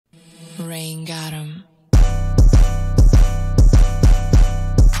Hing got him.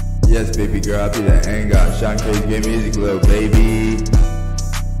 Yes, baby girl, I'll be the hang God. Sean Crazy Great Music, little baby.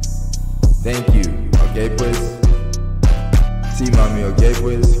 Thank you, okay pues. Sí, mami, okay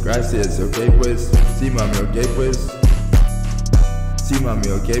pues. Gracias, okay pues. Sí, mami, okay pues. Sí, mami,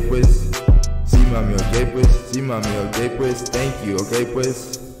 okay pues. Sí, mami, okay pues. Sí, mami, okay pues. Thank you, okay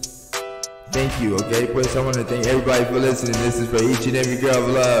pues. Thank you, okay pues. I want to thank everybody for listening. This is for each and every girl of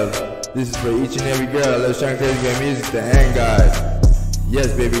love. This is for each and every girl. I love Sean Crazy Great Music, the hang God.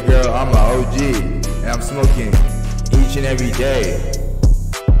 Yes, baby girl, I'm an OG, and I'm smoking each and every day.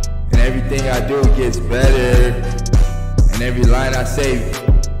 And everything I do gets better. And every line I say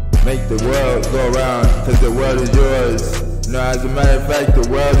make the world go around, cause the world is yours. No, as a matter of fact, the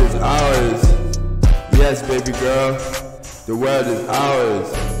world is ours. Yes, baby girl, the world is ours.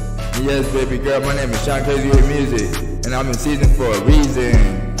 Yes, baby girl, my name is Sean Crazy Great Music, and I'm in season for a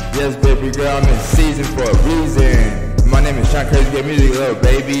reason. Yes, baby girl, I'm in season for a reason. My name is Sean Crazy Great Music, little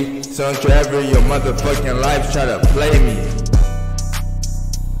baby. So don't you ever in your motherfucking life try to play me.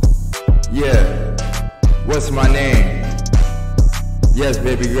 Yeah, what's my name? Yes,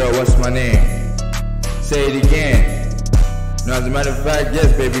 baby girl, what's my name? Say it again. No, as a matter of fact,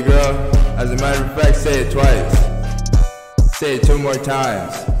 yes, baby girl. As a matter of fact, say it twice. Say it 2 more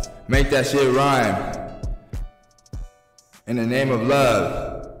times. Make that shit rhyme. In the name of love.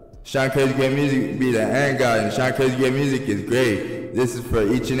 Sean Crazy Great Music be the hang God, and Sean Crazy Great Music is great. This is for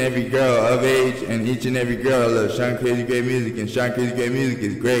each and every girl of age, and each and every girl loves Sean Crazy Great Music, and Sean Crazy Great Music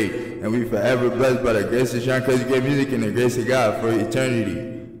is great. And we forever blessed by the grace of Sean Crazy Great Music and the grace of God for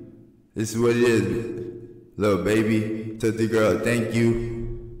eternity. This is what it is, little baby. Tatted girl, thank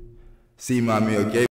you. See, mommy, okay?